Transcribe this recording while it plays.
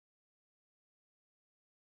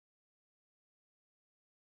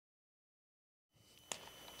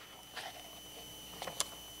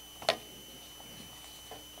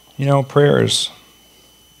Prayer's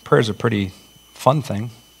a pretty fun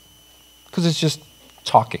thing because it's just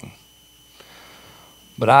talking.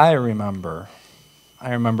 But I remember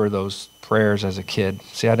those prayers as a kid.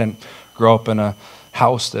 See, I didn't grow up in a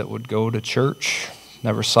house that would go to church,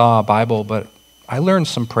 never saw a Bible, but I learned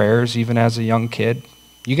some prayers even as a young kid.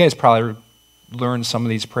 You guys probably learned some of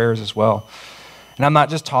these prayers as well. And I'm not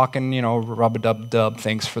just talking, rub-a-dub-dub,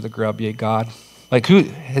 thanks for the grub, yay God. Like,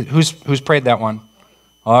 who's prayed that one?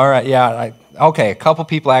 All right, yeah. Okay, a couple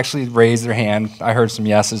people actually raised their hand. I heard some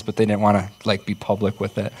yeses, but they didn't want to be public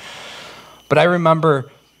with it. But I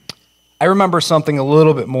remember something a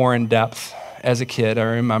little bit more in depth as a kid. I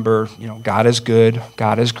remember, God is good,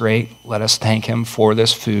 God is great. Let us thank him for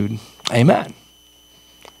this food. Amen.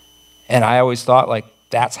 And I always thought,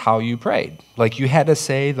 that's how you prayed. You had to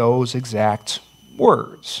say those exact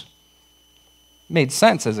words. Made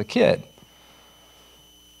sense as a kid.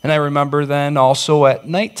 And I remember then also at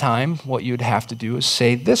nighttime, what you'd have to do is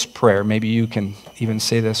say this prayer. Maybe you can even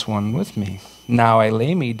say this one with me. Now I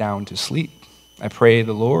lay me down to sleep. I pray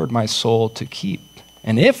the Lord my soul to keep.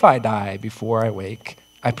 And if I die before I wake,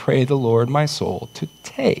 I pray the Lord my soul to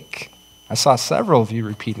take. I saw several of you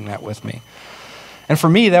repeating that with me. And for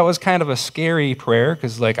me, that was kind of a scary prayer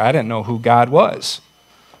because I didn't know who God was.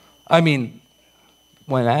 I mean,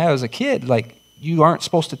 when I was a kid, you aren't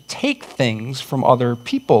supposed to take things from other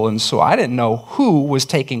people. And so I didn't know who was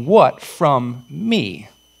taking what from me.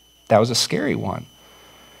 That was a scary one.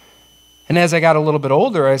 And as I got a little bit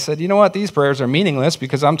older, I said, you know what? These prayers are meaningless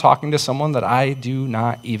because I'm talking to someone that I do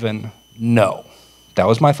not even know. That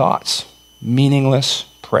was my thoughts. Meaningless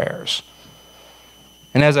prayers.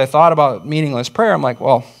 And as I thought about meaningless prayer, I'm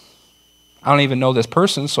well, I don't even know this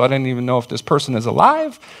person, so I didn't even know if this person is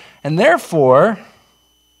alive. And therefore,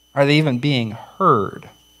 are they even being heard?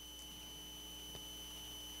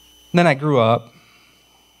 And then I grew up,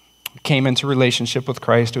 came into relationship with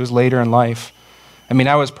Christ. It was later in life.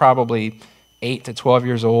 I was probably 8 to 12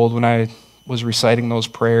 years old when I was reciting those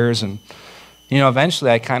prayers. And, eventually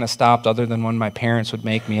I kind of stopped other than when my parents would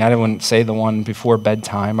make me. I wouldn't say the one before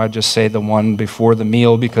bedtime. I'd just say the one before the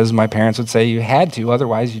meal because my parents would say you had to,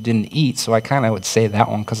 otherwise you didn't eat. So I kind of would say that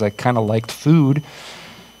one because I kind of liked food.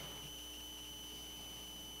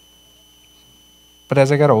 But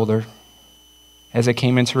as I got older, as I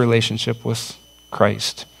came into relationship with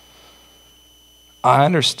Christ, I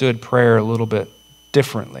understood prayer a little bit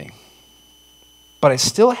differently. But I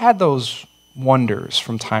still had those wonders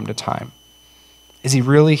from time to time. Is he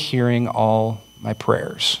really hearing all my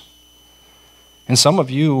prayers? And some of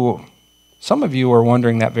you are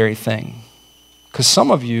wondering that very thing. Because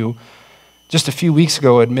some of you, just a few weeks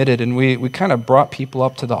ago, admitted, and we kind of brought people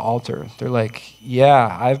up to the altar. They're like,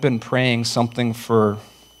 yeah, I've been praying something for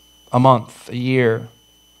a month, a year,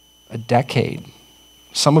 a decade,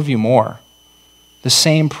 some of you more. The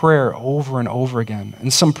same prayer over and over again,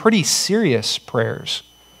 and some pretty serious prayers.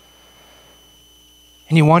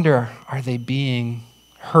 And you wonder, are they being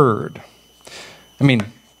heard?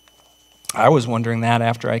 I was wondering that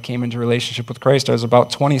after I came into relationship with Christ. I was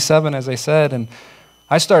about 27, as I said, and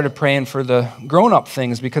I started praying for the grown-up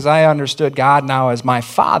things because I understood God now as my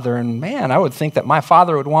Father. And man, I would think that my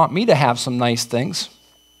Father would want me to have some nice things.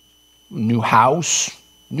 New house,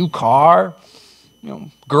 new car,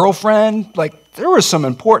 girlfriend. There were some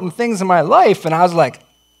important things in my life. And I was like,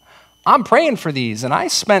 I'm praying for these. And I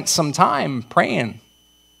spent some time praying.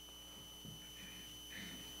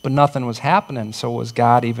 But nothing was happening. So was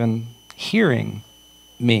God even hearing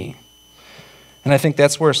me? And I think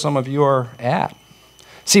that's where some of you are at.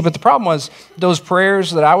 See, but the problem was those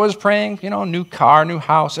prayers that I was praying, new car, new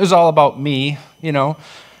house, it was all about me, And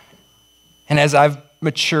as I've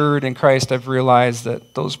matured in Christ, I've realized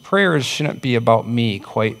that those prayers shouldn't be about me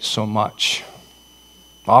quite so much.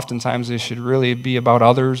 Oftentimes, they should really be about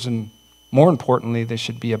others, and more importantly, they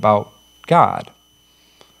should be about God.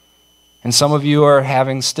 And some of you are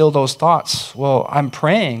having still those thoughts. Well, I'm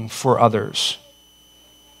praying for others.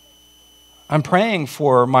 I'm praying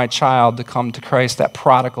for my child to come to Christ, that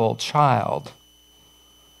prodigal child.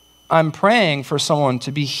 I'm praying for someone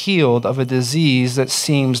to be healed of a disease that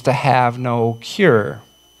seems to have no cure.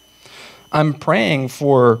 I'm praying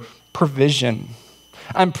for provision.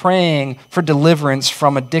 I'm praying for deliverance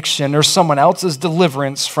from addiction or someone else's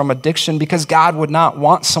deliverance from addiction because God would not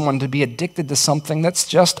want someone to be addicted to something that's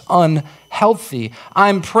just unhealthy.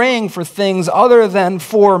 I'm praying for things other than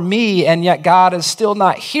for me, and yet God is still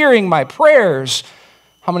not hearing my prayers.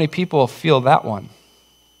 How many people feel that one?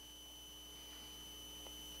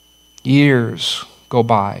 Years go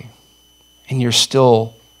by, and you're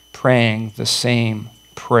still praying the same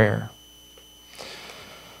prayer.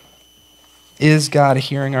 Is God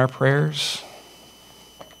hearing our prayers?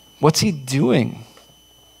 What's he doing?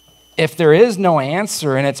 If there is no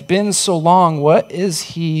answer and it's been so long, what is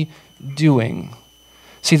he doing?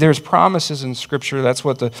 See, there's promises in Scripture. That's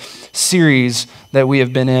what the series that we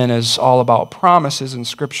have been in is all about, promises in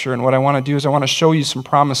Scripture. And what I want to do is I want to show you some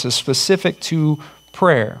promises specific to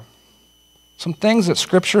prayer. Some things that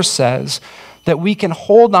Scripture says that we can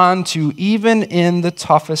hold on to even in the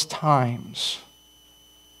toughest times.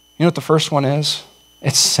 You know what the first one is?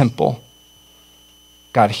 It's simple.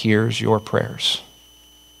 God hears your prayers.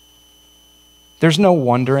 There's no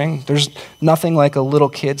wondering. There's nothing like a little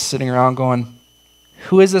kid sitting around going,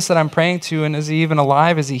 who is this that I'm praying to, and is he even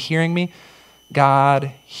alive? Is he hearing me?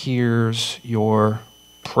 God hears your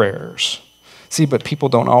prayers. See, but people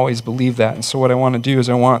don't always believe that. And so what I want to do is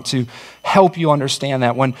I want to help you understand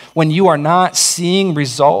that when you are not seeing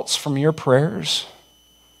results from your prayers,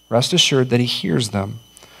 rest assured that he hears them.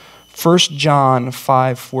 1 John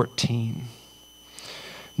 5:14.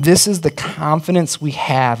 This is the confidence we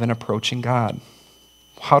have in approaching God.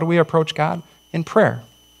 How do we approach God? In prayer.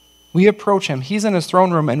 We approach him. He's in his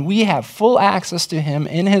throne room, and we have full access to him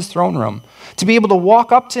in his throne room to be able to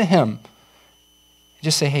walk up to him and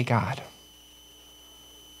just say, hey, God.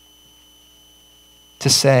 To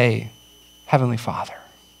say, Heavenly Father.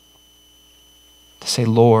 To say,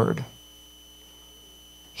 Lord,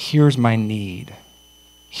 here's my need.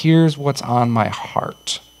 Here's what's on my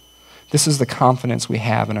heart. This is the confidence we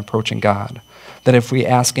have in approaching God, that if we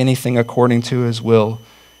ask anything according to his will,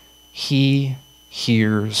 he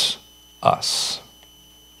hears us.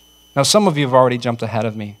 Now, some of you have already jumped ahead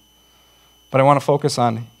of me, but I want to focus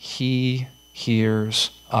on he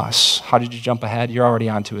hears us. How did you jump ahead? You're already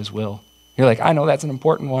onto his will. You're like, I know that's an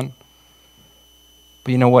important one.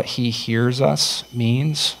 But you know what he hears us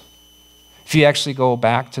means? If you actually go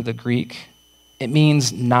back to the Greek, it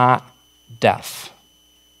means not deaf.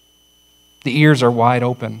 The ears are wide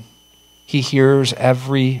open. He hears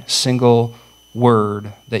every single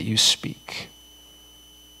word that you speak.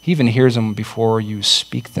 He even hears them before you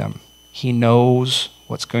speak them. He knows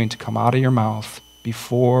what's going to come out of your mouth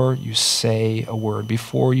before you say a word,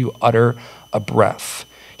 before you utter a breath.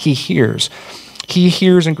 He hears. He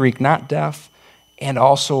hears in Greek, not deaf, and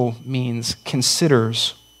also means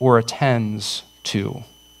considers or attends to.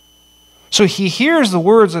 So he hears the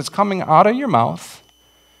words that's coming out of your mouth,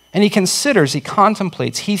 and he considers, he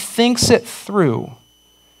contemplates, he thinks it through.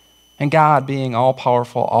 And God, being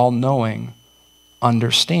all-powerful, all-knowing,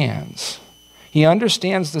 understands. He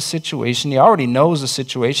understands the situation. He already knows the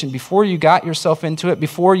situation before you got yourself into it,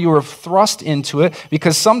 before you were thrust into it,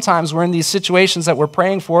 because sometimes we're in these situations that we're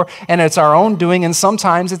praying for, and it's our own doing, and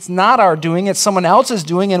sometimes it's not our doing, it's someone else's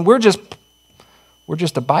doing, and we're just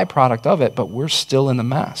a byproduct of it, but we're still in the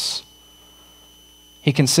mess.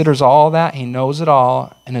 He considers all that, he knows it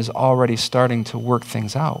all, and is already starting to work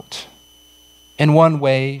things out in one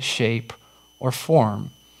way, shape, or form.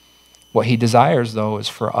 What he desires, though, is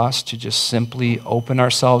for us to just simply open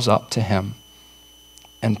ourselves up to him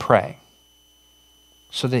and pray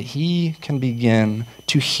so that he can begin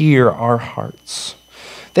to hear our hearts.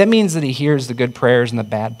 That means that he hears the good prayers and the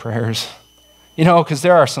bad prayers. You know, because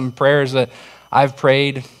there are some prayers that I've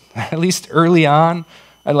prayed, at least early on,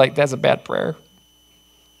 I'm like, that's a bad prayer.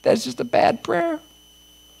 That's just a bad prayer.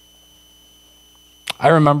 I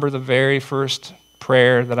remember the very first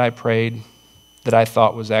prayer that I prayed that I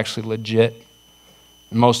thought was actually legit.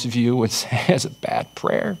 And most of you would say it's a bad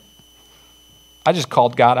prayer. I just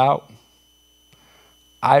called God out.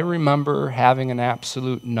 I remember having an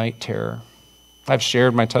absolute night terror. I've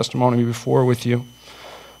shared my testimony before with you,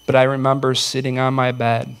 but I remember sitting on my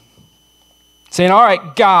bed saying, all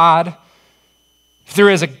right, God, if there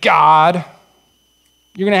is a God,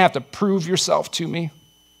 you're going to have to prove yourself to me.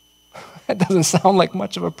 That doesn't sound like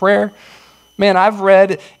much of a prayer. Man, I've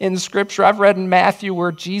read in Scripture, I've read in Matthew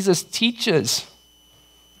where Jesus teaches,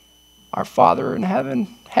 our Father in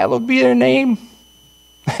heaven, hallowed be your name.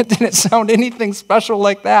 It didn't sound anything special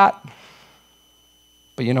like that.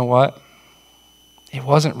 But you know what? It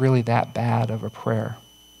wasn't really that bad of a prayer.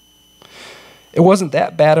 It wasn't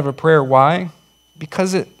that bad of a prayer. Why?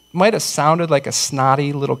 Because it might have sounded like a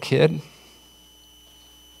snotty little kid,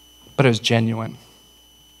 but it was genuine.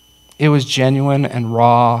 It was genuine and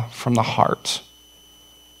raw from the heart,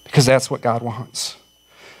 because that's what God wants.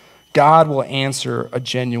 God will answer a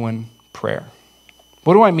genuine prayer.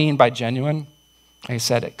 What do I mean by genuine? Like I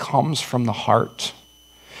said, it comes from the heart.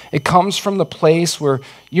 It comes from the place where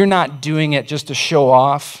you're not doing it just to show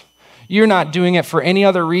off. You're not doing it for any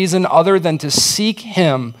other reason other than to seek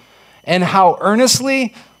him, and how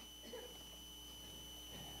earnestly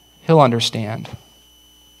he'll understand.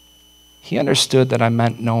 he understood that I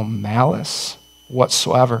meant no malice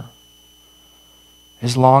whatsoever,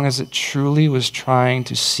 as long as it truly was trying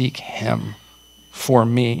to seek him for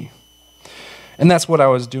me. And that's what I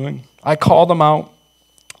was doing. I called him out,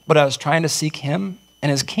 but I was trying to seek him and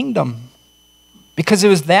his kingdom, because it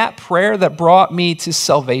was that prayer that brought me to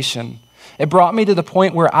salvation. It brought me to the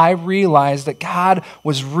point where I realized that God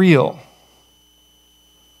was real.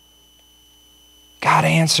 God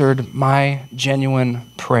answered my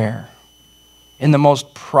genuine prayer. In the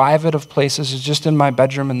most private of places, it's just in my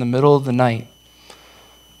bedroom in the middle of the night.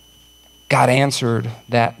 God answered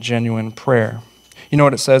that genuine prayer. You know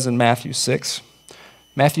what it says in Matthew 6?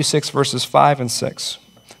 Matthew 6, verses 5 and 6.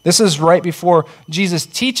 This is right before Jesus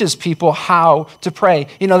teaches people how to pray.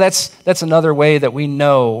 You know, that's another way that we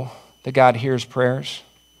know that God hears prayers.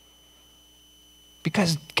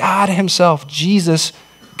 Because God himself, Jesus,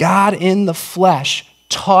 God in the flesh,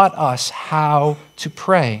 taught us how to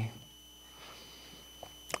pray.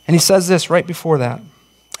 And he says this right before that.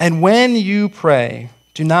 And when you pray,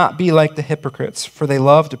 do not be like the hypocrites, for they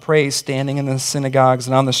love to pray standing in the synagogues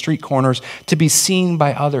and on the street corners to be seen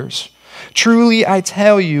by others. Truly, I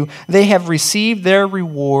tell you, they have received their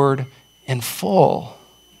reward in full.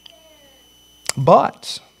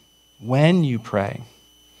 But when you pray,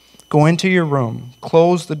 go into your room,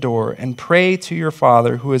 close the door, and pray to your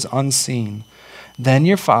Father who is unseen. Then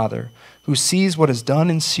your Father, who sees what is done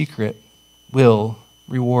in secret, will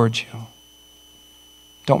reward you.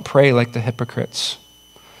 Don't pray like the hypocrites.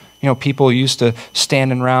 You know, people used to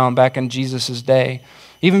stand around back in Jesus' day,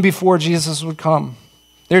 even before Jesus would come.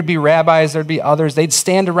 There'd be rabbis, there'd be others. They'd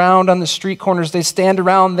stand around on the street corners. They'd stand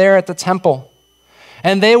around there at the temple.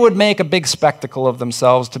 And they would make a big spectacle of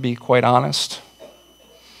themselves, to be quite honest.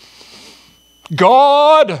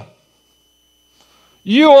 God,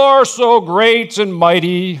 you are so great and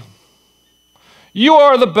mighty. You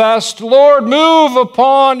are the best. Lord, move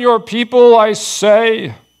upon your people, I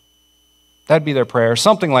say. That'd be their prayer,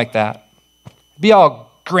 something like that. It'd be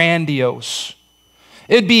all grandiose.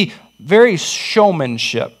 It'd be very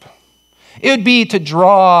showmanship. It would be to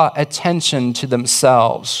draw attention to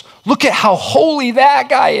themselves. Look at how holy that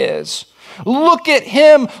guy is. Look at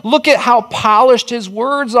him. Look at how polished his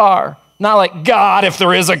words are. Not like God, if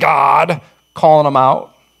there is a God, calling him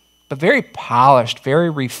out, but very polished, very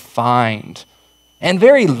refined, and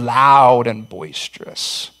very loud and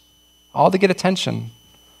boisterous, all to get attention,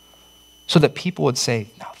 so that people would say,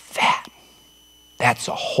 now that's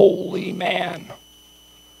a holy man.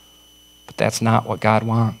 But that's not what God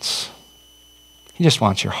wants. He just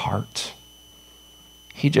wants your heart.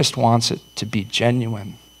 He just wants it to be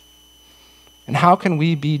genuine. And how can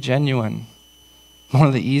we be genuine? One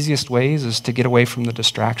of the easiest ways is to get away from the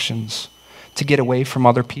distractions, to get away from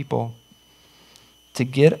other people, to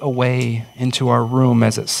get away into our room,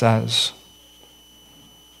 as it says.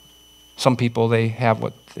 Some people, they have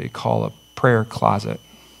what they call a prayer closet.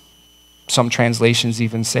 Some translations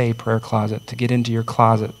even say prayer closet, to get into your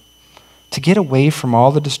closet, to get away from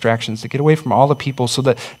all the distractions, to get away from all the people so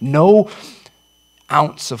that no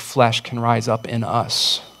ounce of flesh can rise up in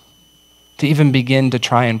us, to even begin to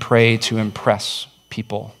try and pray to impress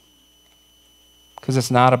people. Because it's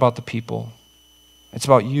not about the people. It's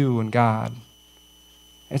about you and God.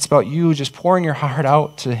 It's about you just pouring your heart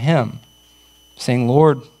out to him, saying,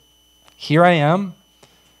 Lord, here I am,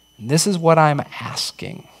 and this is what I'm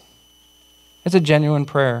asking. It's a genuine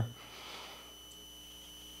prayer.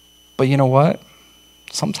 But you know what?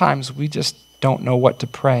 Sometimes we just don't know what to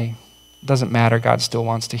pray. It doesn't matter. God still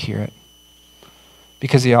wants to hear it.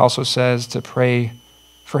 Because he also says to pray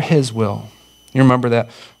for his will. You remember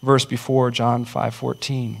that verse before, John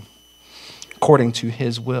 5:14, according to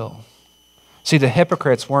his will. See, the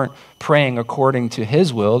hypocrites weren't praying according to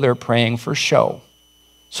his will. They're praying for show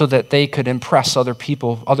so that they could impress other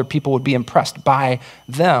people. Other people would be impressed by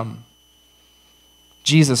them.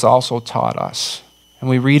 Jesus also taught us, and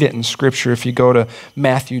we read it in Scripture. If you go to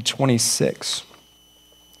Matthew 26,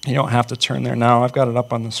 you don't have to turn there now. I've got it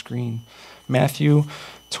up on the screen. Matthew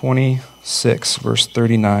 26, verse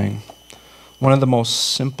 39. One of the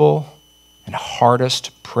most simple and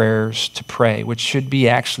hardest prayers to pray, which should be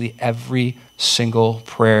actually every single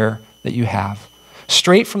prayer that you have.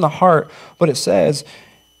 Straight from the heart, but it says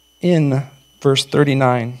in verse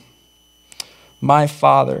 39, my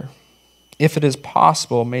Father, if it is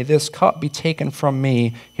possible, may this cup be taken from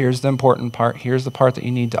me. Here's the important part. Here's the part that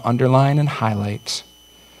you need to underline and highlight.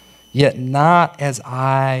 Yet not as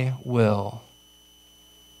I will,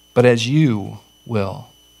 but as you will.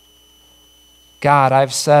 God,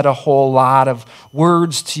 I've said a whole lot of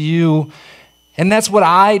words to you, and that's what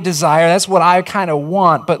I desire. That's what I kind of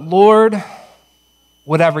want. But Lord,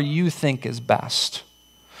 whatever you think is best.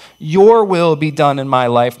 Your will be done in my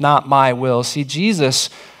life, not my will. See, Jesus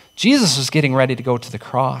was getting ready to go to the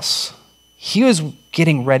cross. He was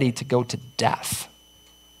getting ready to go to death.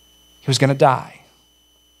 He was going to die.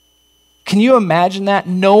 Can you imagine that?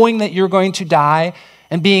 Knowing that you're going to die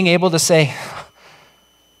and being able to say,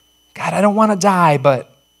 God, I don't want to die,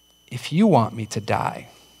 but if you want me to die,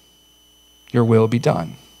 your will be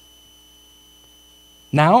done.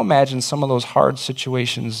 Now imagine some of those hard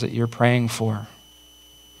situations that you're praying for.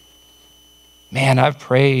 Man, I've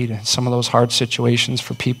prayed in some of those hard situations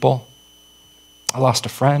for people. I lost a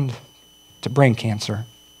friend to brain cancer.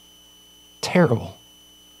 Terrible.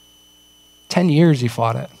 10 years he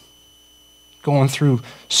fought it. Going through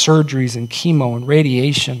surgeries and chemo and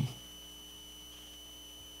radiation.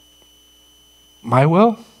 My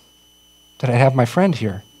will? Did I have my friend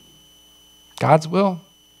here? God's will?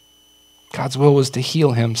 God's will was to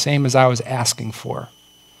heal him, same as I was asking for.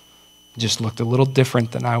 It just looked a little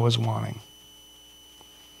different than I was wanting.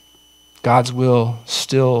 God's will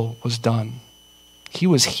still was done. He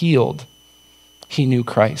was healed. He knew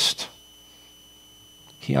Christ.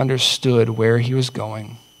 He understood where he was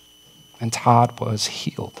going, and Todd was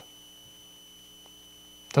healed.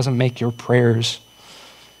 It doesn't make your prayers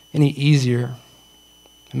any easier.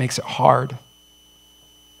 It makes it hard.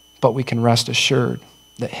 But we can rest assured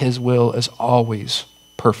that his will is always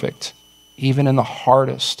perfect, even in the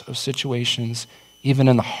hardest of situations, even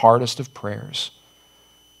in the hardest of prayers.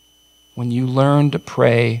 When you learn to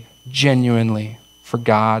pray genuinely for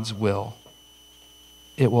God's will,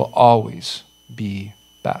 it will always be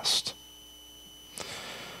best.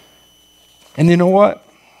 And you know what?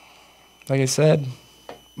 Like I said,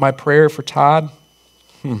 my prayer for Todd,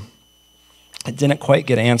 it didn't quite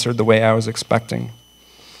get answered the way I was expecting.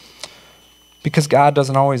 Because God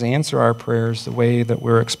doesn't always answer our prayers the way that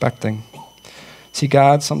we're expecting. See,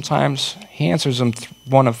 God sometimes, he answers them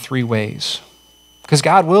one of three ways. Because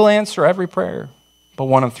God will answer every prayer, but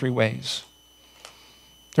one of three ways.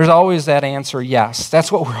 There's always that answer, yes.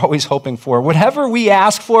 That's what we're always hoping for. Whatever we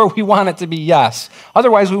ask for, we want it to be yes.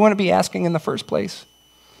 Otherwise, we wouldn't be asking in the first place.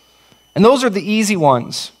 And those are the easy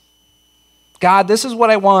ones. God, this is what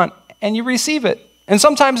I want, and you receive it. And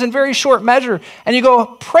sometimes in very short measure, and you go,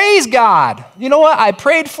 praise God. You know what? I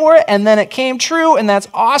prayed for it, and then it came true, and that's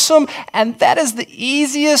awesome. And that is the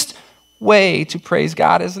easiest way to praise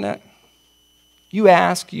God, isn't it? You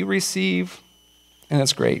ask, you receive, and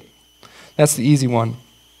that's great. That's the easy one.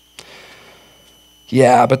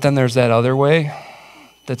 Yeah, but then there's that other way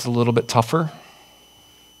that's a little bit tougher.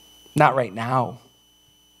 Not right now.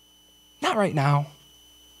 Not right now.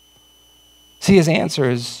 See, his answer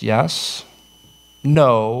is yes,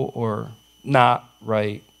 no, or not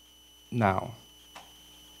right now.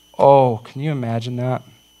 Oh, can you imagine that?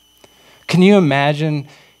 Can you imagine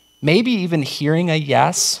maybe even hearing a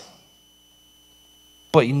yes,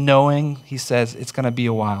 but knowing he says it's going to be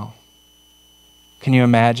a while? Can you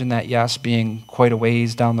imagine that yes being quite a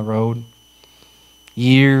ways down the road?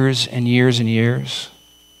 Years and years and years.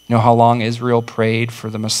 You know how long Israel prayed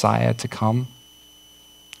for the Messiah to come?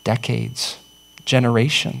 Decades,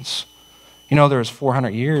 generations. You know, there was 400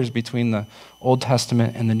 years between the Old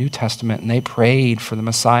Testament and the New Testament, and they prayed for the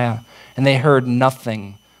Messiah, and they heard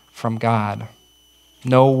nothing from God.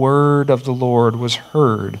 No word of the Lord was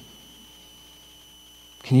heard.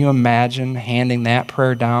 Can you imagine handing that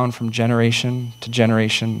prayer down from generation to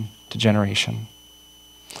generation to generation?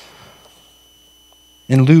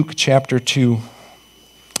 In Luke chapter 2,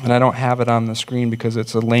 and I don't have it on the screen because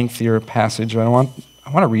it's a lengthier passage, but I want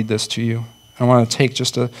to read this to you. I want to take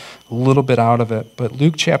just a little bit out of it. But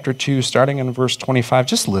Luke chapter 2, starting in verse 25,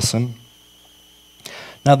 just listen.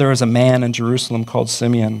 Now there was a man in Jerusalem called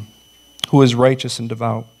Simeon, who was righteous and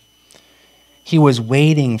devout. He was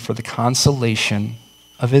waiting for the consolation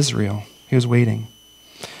of Israel. He was waiting.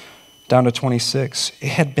 Down to 26. It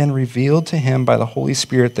had been revealed to him by the Holy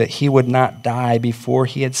Spirit that he would not die before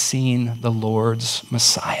he had seen the Lord's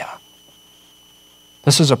Messiah.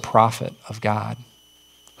 This is a prophet of God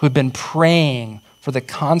who had been praying for the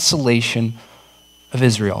consolation of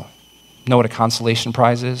Israel. Know what a consolation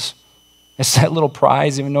prize is? It's that little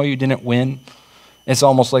prize, even though you didn't win. It's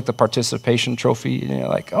almost like the participation trophy. You're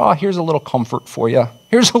like, oh, here's a little comfort for you.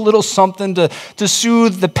 Here's a little something to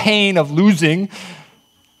soothe the pain of losing.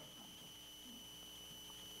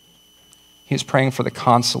 He's praying for the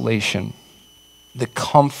consolation, the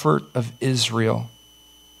comfort of Israel,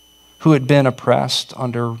 who had been oppressed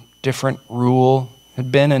under different rule,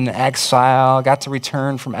 had been in exile, got to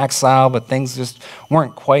return from exile, but things just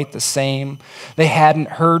weren't quite the same. They hadn't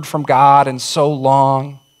heard from God in so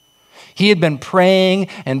long. He had been praying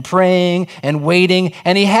and praying and waiting,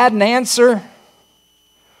 and he had an answer.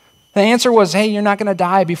 The answer was, hey, you're not going to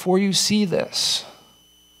die before you see this.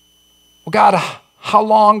 Well, God, how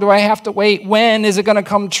long do I have to wait? When is it going to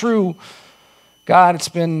come true? God, it's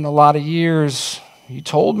been a lot of years. You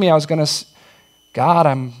told me I was going to... God,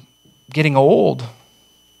 I'm getting old.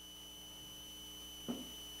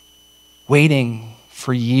 Waiting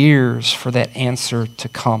for years for that answer to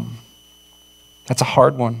come. That's a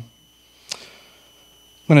hard one.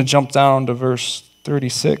 I'm going to jump down to verse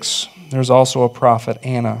 36. There's also a prophet,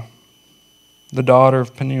 Anna, the daughter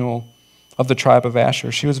of Penuel of the tribe of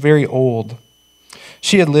Asher. She was very old.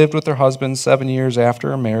 She had lived with her husband 7 years after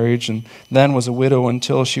her marriage and then was a widow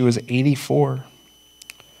until she was 84.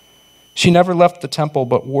 She never left the temple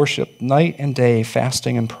but worshiped night and day,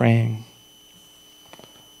 fasting and praying.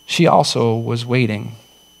 She also was waiting.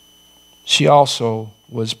 She also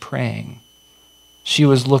was praying. She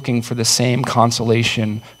was looking for the same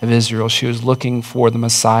consolation of Israel. She was looking for the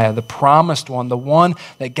Messiah, the promised one, the one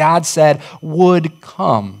that God said would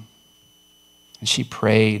come. And she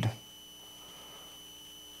prayed.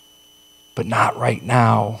 But not right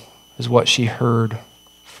now is what she heard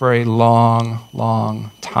for a long,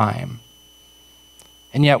 long time.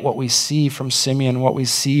 And yet what we see from Simeon, what we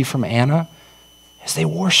see from Anna, is they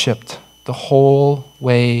worshiped the whole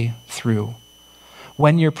way through.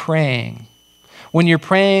 When you're praying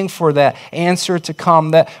for that answer to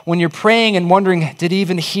come, that when you're praying and wondering, did he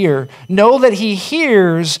even hear? Know that he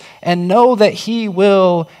hears and know that he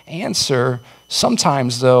will answer.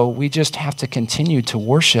 Sometimes, though, we just have to continue to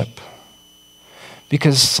worship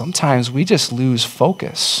because sometimes we just lose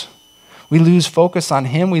focus. We lose focus on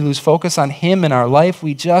him. We lose focus on him in our life.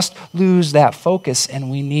 We just lose that focus, and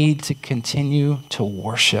we need to continue to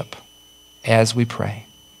worship as we pray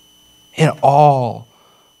in all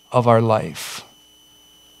of our life.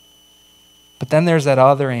 But then there's that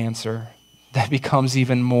other answer that becomes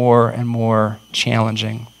even more and more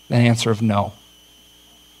challenging, the answer of no.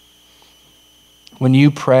 When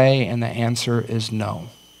you pray and the answer is no,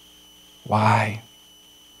 why?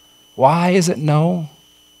 Why is it no?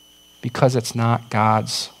 Because it's not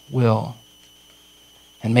God's will.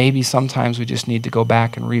 And maybe sometimes we just need to go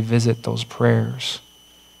back and revisit those prayers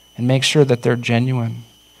and make sure that they're genuine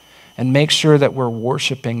and make sure that we're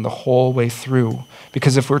worshiping the whole way through.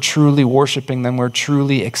 Because if we're truly worshiping, then we're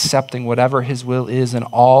truly accepting whatever his will is in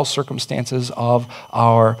all circumstances of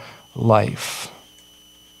our life.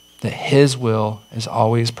 That his will is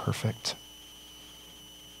always perfect.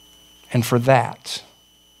 And for that,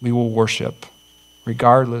 we will worship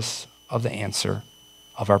regardless of the answer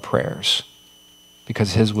of our prayers,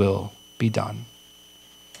 because his will be done.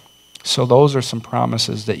 So those are some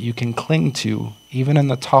promises that you can cling to, even in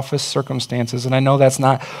the toughest circumstances. And I know that's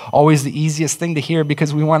not always the easiest thing to hear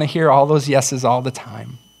because we want to hear all those yeses all the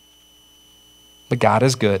time. But God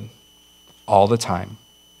is good all the time.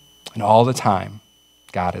 And all the time,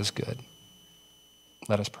 God is good.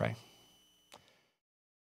 Let us pray.